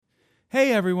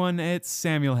Hey everyone, it's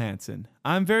Samuel Hansen.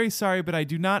 I'm very sorry, but I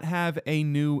do not have a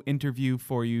new interview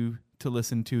for you to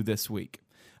listen to this week.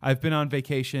 I've been on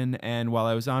vacation, and while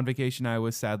I was on vacation, I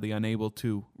was sadly unable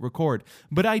to record.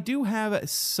 But I do have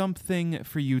something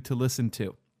for you to listen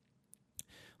to.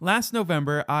 Last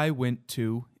November, I went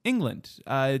to England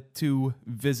to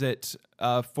visit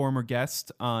a former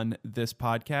guest on this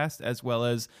podcast, as well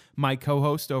as my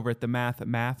co-host over at the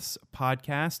Maths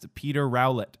podcast, Peter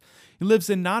Rowlett. He lives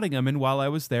in Nottingham, and while I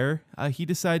was there, he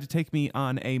decided to take me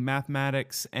on a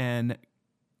mathematics and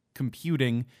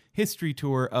computing history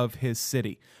tour of his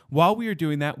city. While we were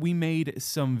doing that, we made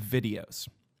some videos.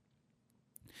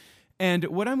 And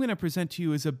what I'm going to present to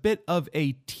you is a bit of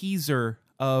a teaser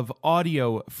of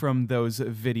audio from those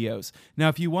videos. Now,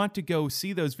 if you want to go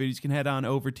see those videos, you can head on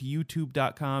over to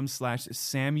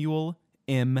youtube.com/Samuel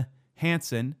M.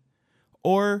 Hansen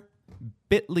or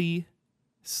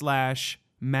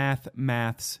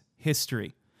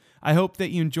bit.ly/mathshistory. I hope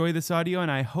that you enjoy this audio, and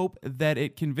I hope that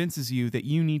it convinces you that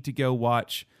you need to go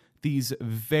watch these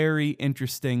very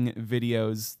interesting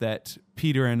videos that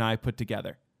Peter and I put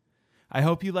together. I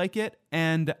hope you like it,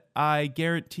 and I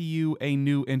guarantee you a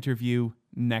new interview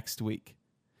next week.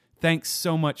 Thanks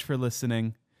so much for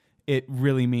listening. It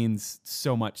really means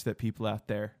so much that people out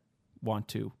there want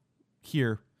to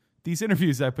hear these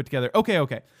interviews I put together.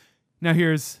 Okay. Now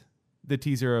here's the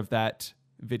teaser of that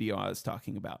video I was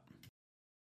talking about.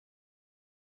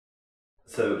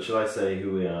 So, shall I say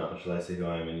who we are, or shall I say who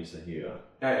I am and you say who you are?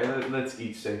 Let's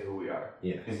each say who we are.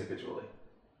 Yes. Individually.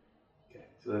 Okay.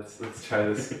 So let's try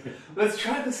this. Let's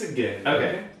try this again.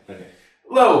 Okay.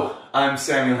 Hello, I'm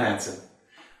Samuel Hansen.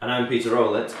 And I'm Peter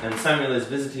Rowlett, and Samuel is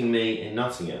visiting me in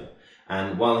Nottingham.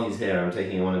 And while he's here, I'm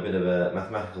taking him on a bit of a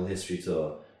mathematical history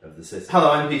tour of the city. Hello,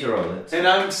 I'm Peter Rowlett. And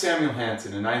I'm Samuel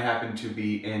Hansen, and I happen to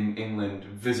be in England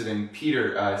visiting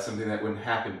Peter, something that wouldn't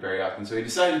happen very often. So he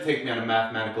decided to take me on a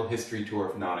mathematical history tour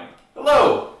of Nottingham.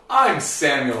 Hello, I'm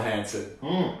Samuel Hansen.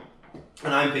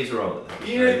 And I'm Peter Rowlett.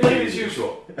 Late as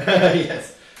usual.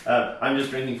 Yes. I'm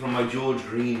just drinking from my George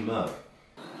Green mug.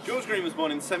 George Green was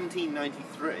born in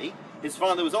 1793. His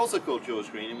father was also called George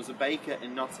Green and was a baker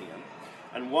in Nottingham.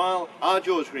 And while our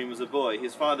George Green was a boy,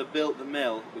 his father built the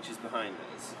mill, which is behind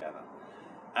us.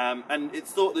 And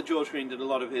it's thought that George Green did a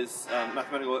lot of his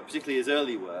mathematical work, particularly his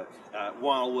early work,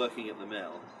 while working at the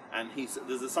mill. And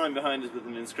there's a sign behind us with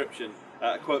an inscription,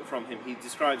 a quote from him. He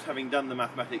describes having done the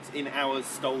mathematics in hours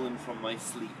stolen from my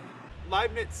sleep.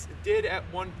 Leibniz did at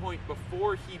one point,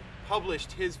 before he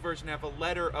published his version, have a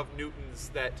letter of Newton's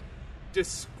that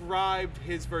described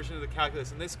his version of the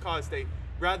calculus, and this caused a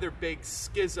rather big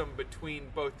schism between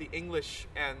both the English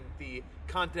and the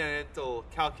continental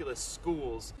calculus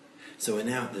schools. So we're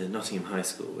now at the Nottingham High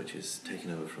School, which is taken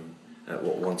over from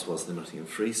what once was the Nottingham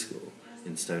Free School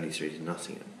in Stony Street in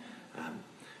Nottingham,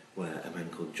 where a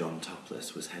man called John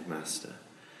Topless was headmaster.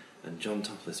 And John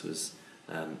Topless was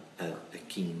a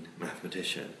keen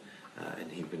mathematician,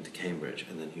 and he'd been to Cambridge,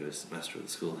 and then he was master of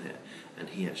the school here, and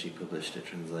he actually published a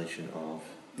translation of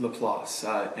Laplace,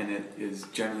 and it is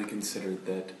generally considered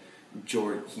that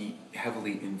he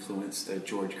heavily influenced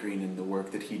George Green in the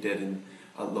work that he did, and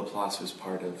Laplace was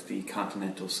part of the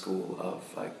continental school of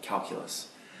calculus.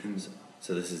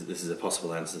 So this is a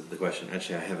possible answer to the question.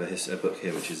 Actually, I have a book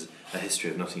here which is a history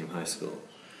of Nottingham High School,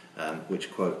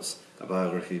 which quotes a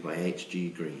biography by H.G.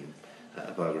 Green,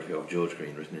 a biography of George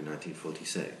Green written in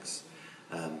 1946,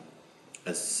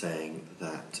 as saying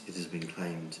that it has been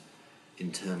claimed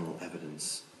internal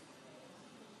evidence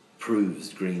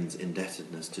proves Green's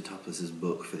indebtedness to Topless's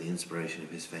book for the inspiration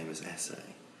of his famous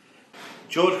essay.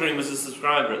 George Green was a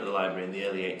subscriber at the library in the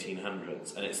early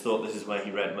 1800s, and it's thought this is where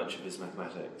he read much of his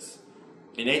mathematics.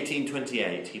 In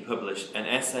 1828, he published an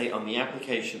essay on the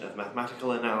application of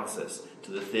mathematical analysis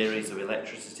to the theories of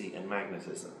electricity and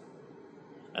magnetism.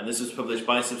 And this was published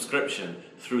by subscription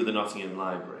through the Nottingham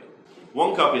Library.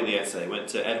 One copy of the essay went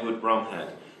to Edward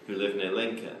Bromhead, who lived near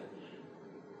Lincoln.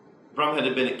 Bromhead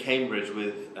had been at Cambridge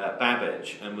with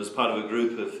Babbage and was part of a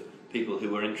group of people who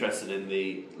were interested in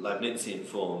the Leibnizian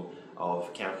form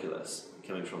of calculus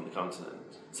coming from the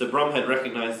continent. So Bromhead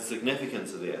recognised the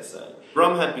significance of the essay.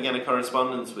 Bromhead began a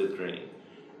correspondence with Green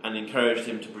and encouraged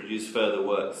him to produce further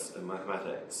works of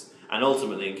mathematics, and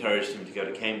ultimately encouraged him to go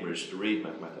to Cambridge to read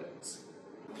mathematics.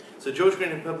 So George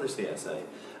Green had published the essay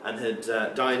and had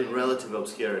died in relative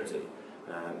obscurity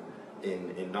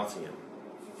in Nottingham.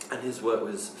 And his work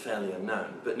was fairly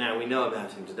unknown. But now we know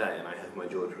about him today, and I have my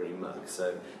George Green mug.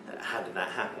 So how did that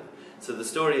happen? So the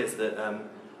story is that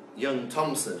young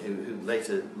Thomson, who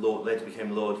later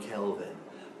became Lord Kelvin,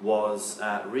 was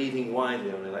reading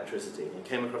widely on electricity and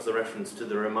came across a reference to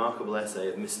the remarkable essay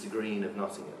of Mr. Green of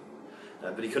Nottingham.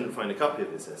 but he couldn't find a copy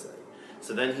of this essay.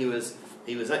 So then he was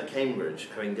at Cambridge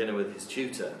having dinner with his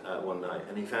tutor one night,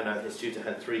 and he found out his tutor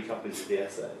had 3 copies of the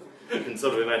essay. You can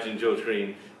sort of imagine George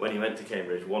Green, when he went to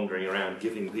Cambridge, wandering around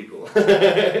giving people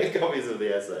copies of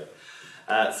the essay.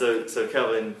 So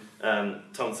Kelvin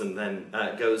Thompson then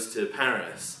goes to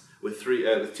Paris with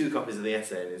 2 copies of the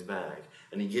essay in his bag,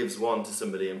 and he gives one to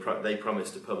somebody, and they promise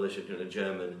to publish it in a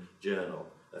German journal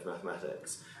of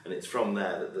mathematics. And it's from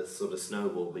there that the sort of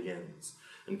snowball begins.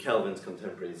 And Kelvin's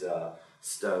contemporaries are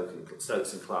Stokes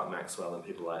and Clerk Maxwell and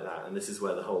people like that. And this is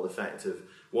where the whole effect of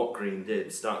what Green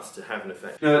did starts to have an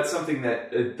effect. Now, that's something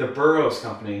that the Burroughs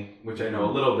Company, which I know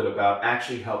a little bit about,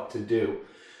 actually helped to do.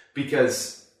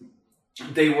 Because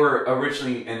they were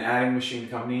originally an adding machine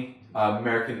company,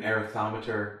 American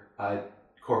Arithmeter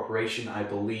Corporation, I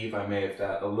believe. I may have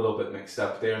that a little bit mixed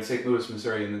up. They're in St. Louis,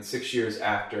 Missouri, and then 6 years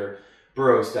after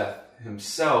Burroughs' death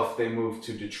himself, they moved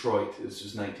to Detroit. This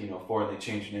was 1904, and they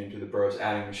changed the name to the Burroughs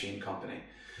Adding Machine Company.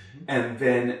 Mm-hmm. And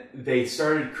then they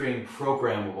started creating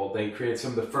programmable. They created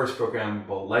some of the first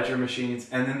programmable ledger machines,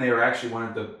 and then they were actually one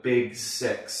of the big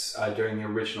 6 during the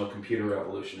original computer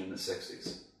revolution in the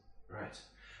 60s. Right.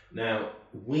 Now,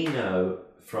 we know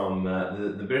from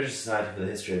the British Society for the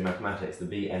History of Mathematics, the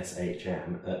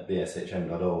BSHM, at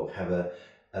bshm.org, have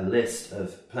a list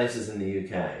of places in the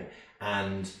UK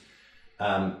and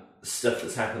stuff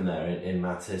that's happened there in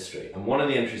maths history. And one of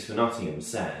the entries for Nottingham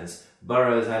says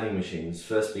Burroughs adding machines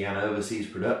first began overseas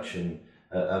production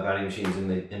of adding machines in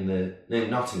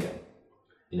Nottingham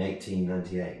in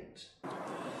 1898.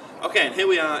 Okay, and here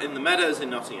we are in the meadows in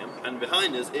Nottingham, and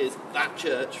behind us is that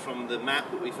church from the map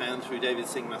that we found through David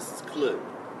Singmaster's clue.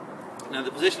 Now,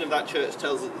 the position of that church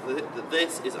tells us that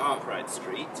this is Arkwright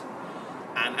Street,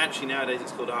 and actually nowadays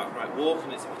it's called Arkwright Walk,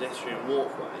 and it's a pedestrian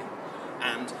walkway.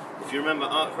 And if you remember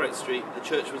Arkwright Street, the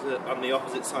church was on the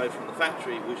opposite side from the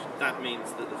factory, which that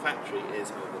means that the factory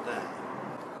is over there.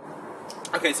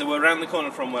 Okay, so we're around the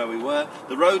corner from where we were.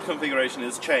 The road configuration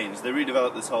has changed. They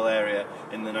redeveloped this whole area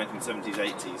in the 1970s,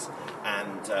 80s,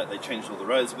 and they changed all the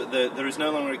roads. But there is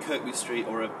no longer a Kirkby Street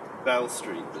or a Bell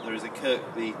Street, but there is a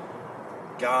Kirkby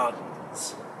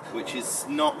Gardens, which is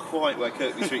not quite where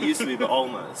Kirkby Street used to be, but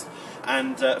almost.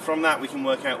 And from that we can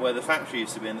work out where the factory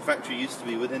used to be, and the factory used to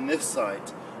be within this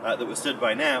site that we're stood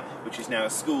by now, which is now a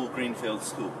school, Greenfield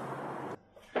School.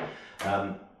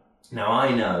 Now,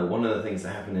 I know one of the things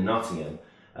that happened in Nottingham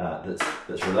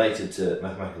that's related to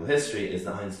mathematical history is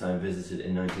that Einstein visited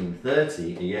in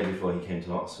 1930, a year before he came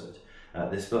to Oxford.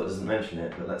 This book doesn't mention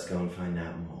it, but let's go and find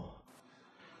out more.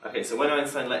 Okay, so when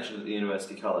Einstein lectured at the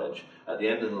University College, at the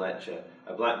end of the lecture,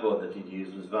 a blackboard that he'd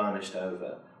used was varnished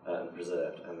over and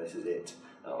preserved, and this is it,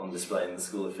 on display in the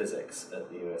School of Physics at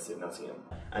the University of Nottingham.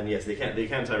 And yes, the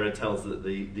account I read tells that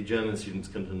the German students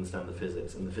couldn't understand the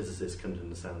physics, and the physicists couldn't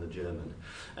understand the German.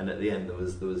 And at the end there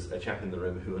was a chap in the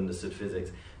room who understood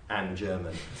physics and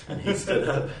German, and he stood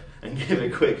up and gave a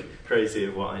quick précis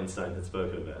of what Einstein had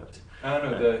spoken about. I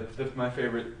don't know, my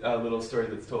favorite little story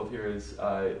that's told here is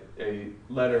a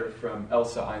letter from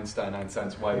Elsa Einstein,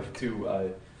 Einstein's wife,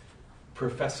 to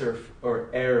Professor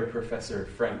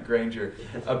Frank Granger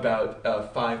about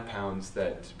 £5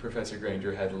 that Professor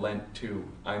Granger had lent to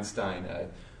Einstein,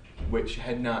 which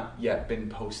had not yet been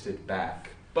posted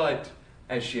back. But,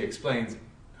 as she explains,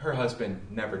 her husband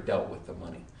never dealt with the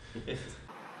money.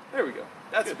 There we go.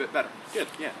 That's good. A bit better. Good,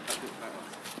 yeah. That one.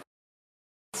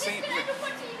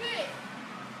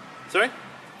 Sorry?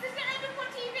 Does it end up on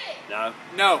TV? No.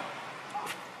 No.